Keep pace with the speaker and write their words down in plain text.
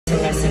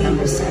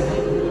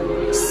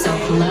24/7.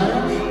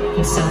 Self-love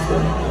and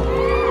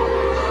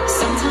self-worth.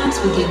 Sometimes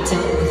we get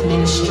dealt with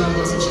many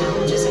struggles and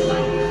challenges in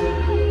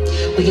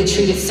life. We get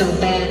treated so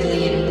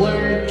badly in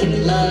work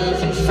and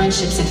love and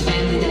friendships and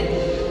family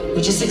that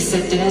we just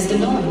accept it as the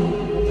norm.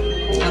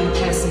 Our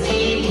past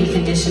pain can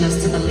condition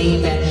us to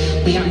believe that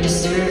we aren't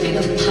deserving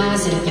of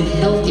positive and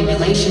healthy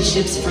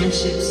relationships,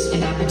 friendships,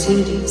 and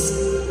opportunities.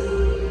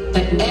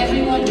 But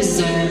everyone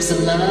deserves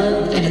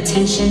love and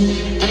attention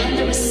and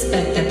the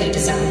respect that they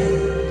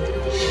desire.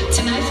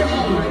 Tonight for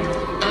homework,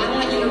 I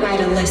want you to write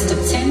a list of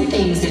 10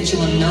 things that you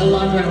will no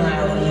longer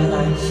allow in your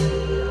life,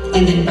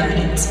 and then burn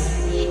it.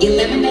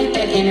 Eliminate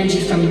that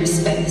energy from your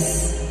space.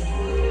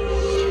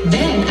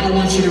 Then I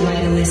want you to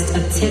write a list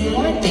of 10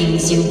 more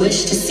things you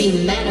wish to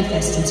see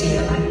manifest into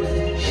your life.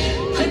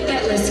 Put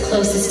that list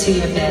closest to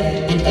your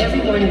bed, and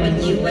every morning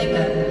when you wake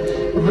up,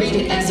 read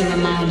it as a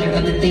reminder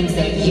of the things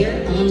that you're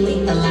only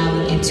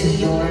allowing into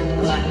your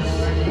life.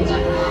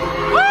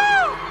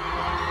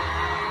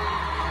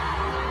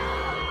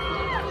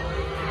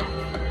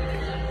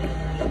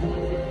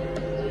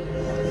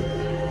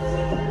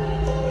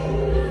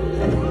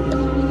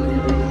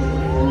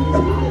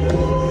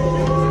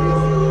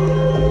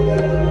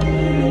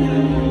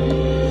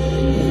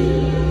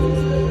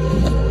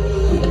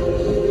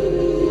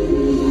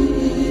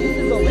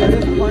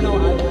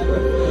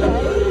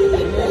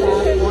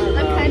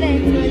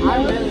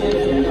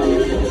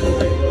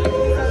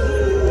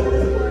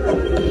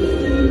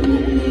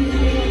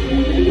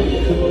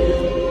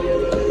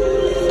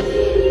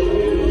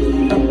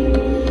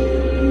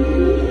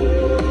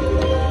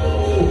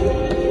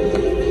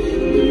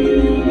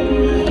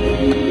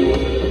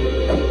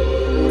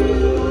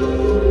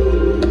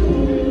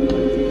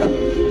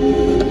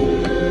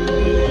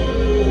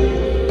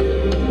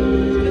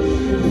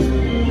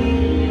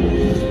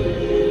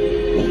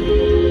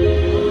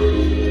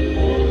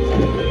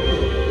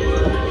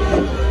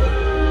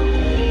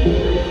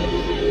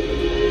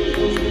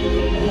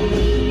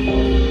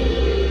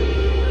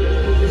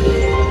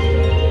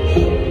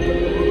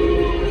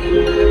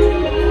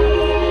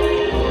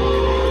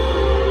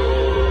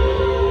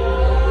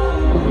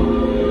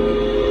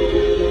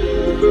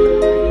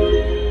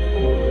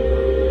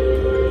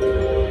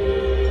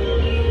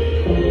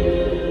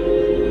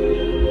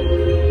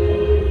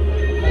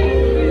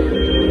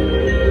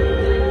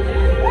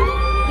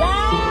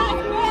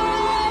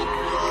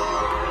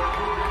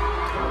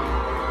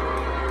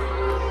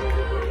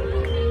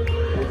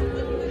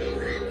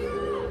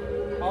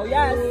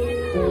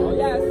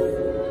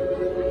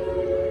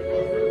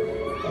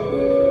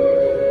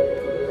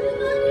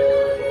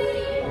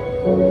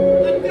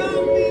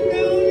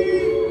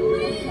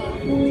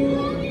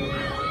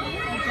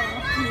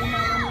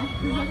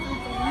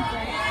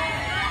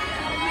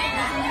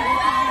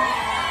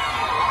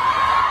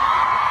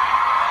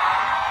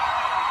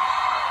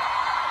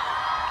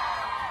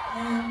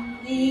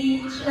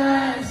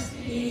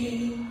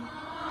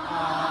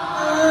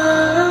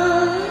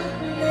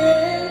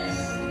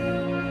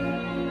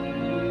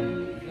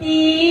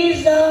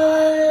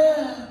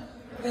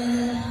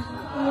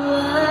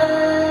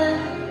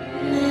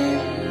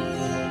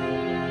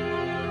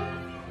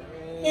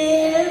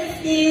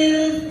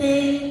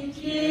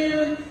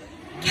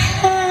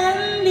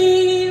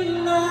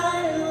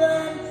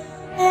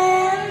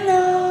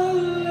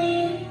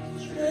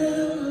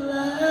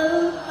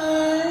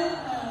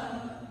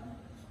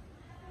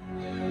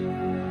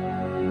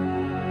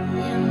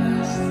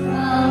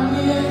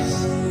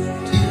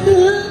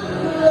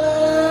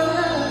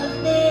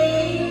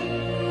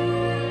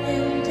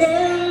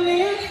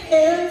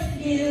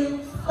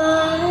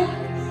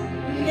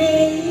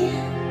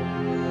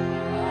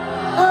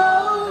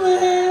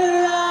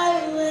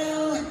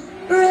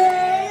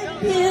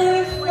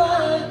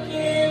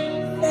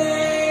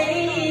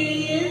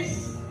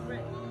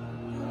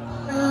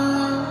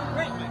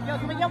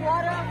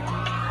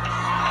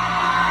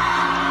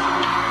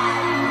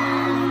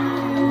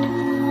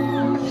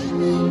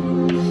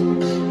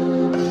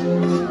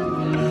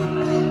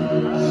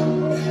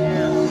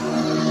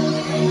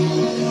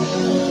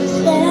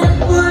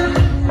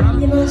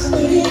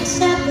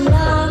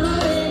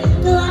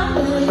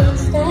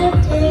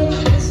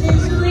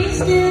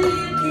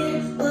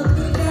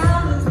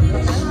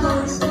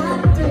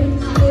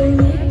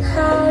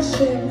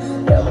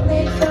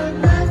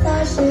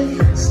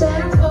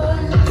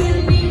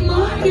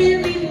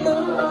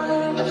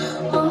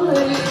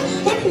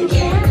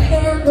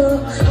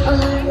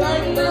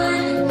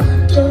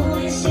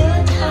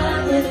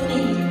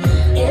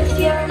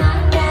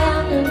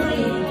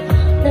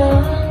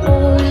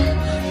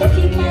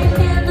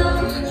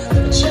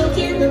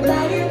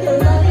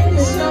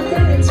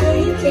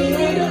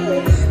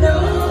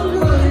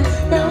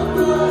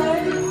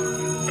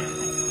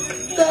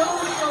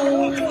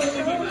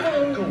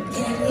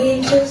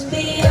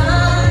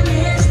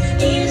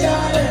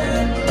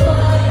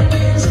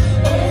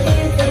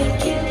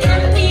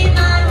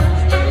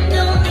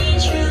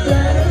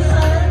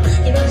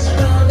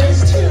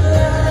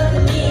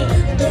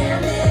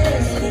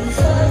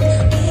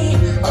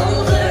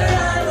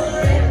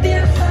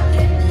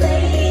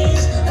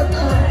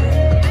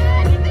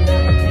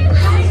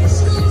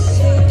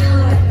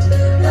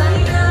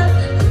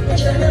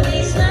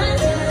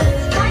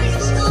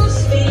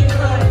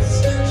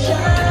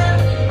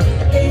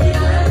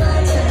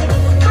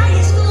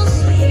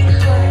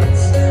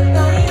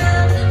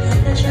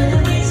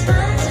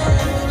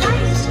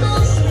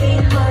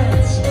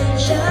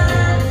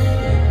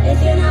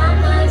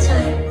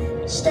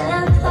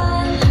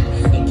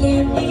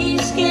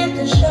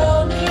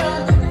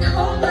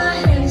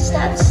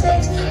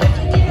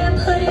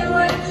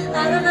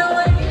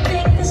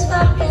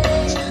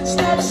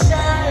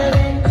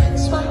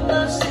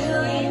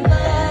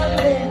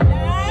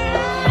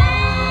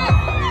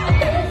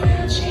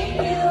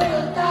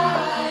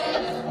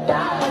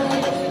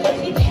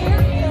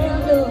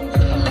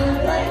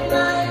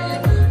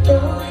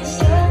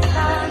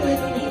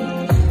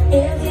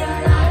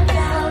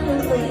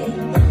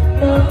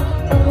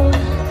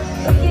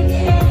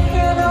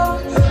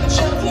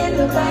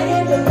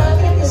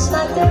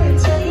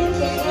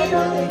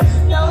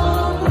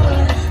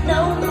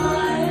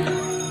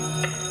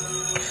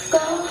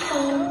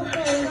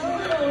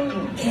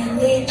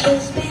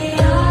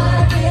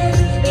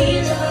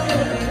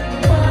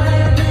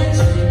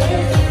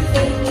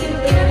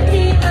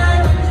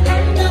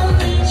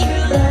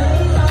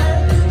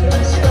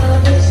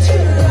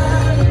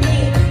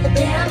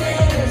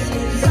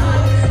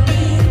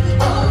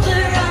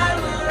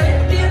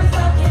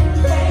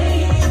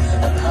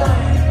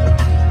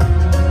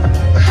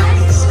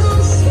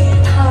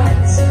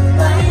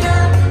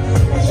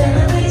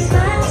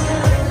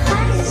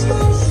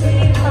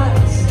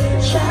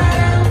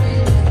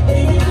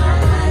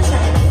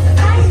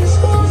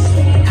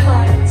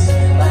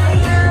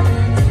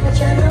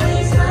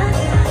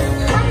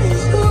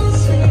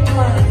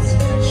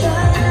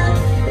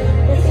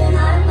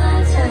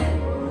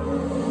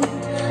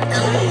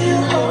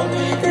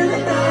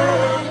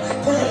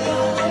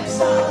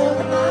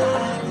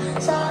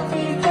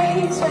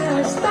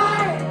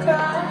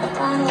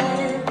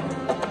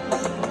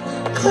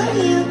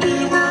 Will you be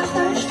my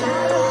first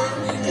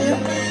love? Give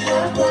me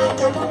your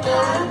black apple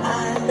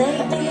pie.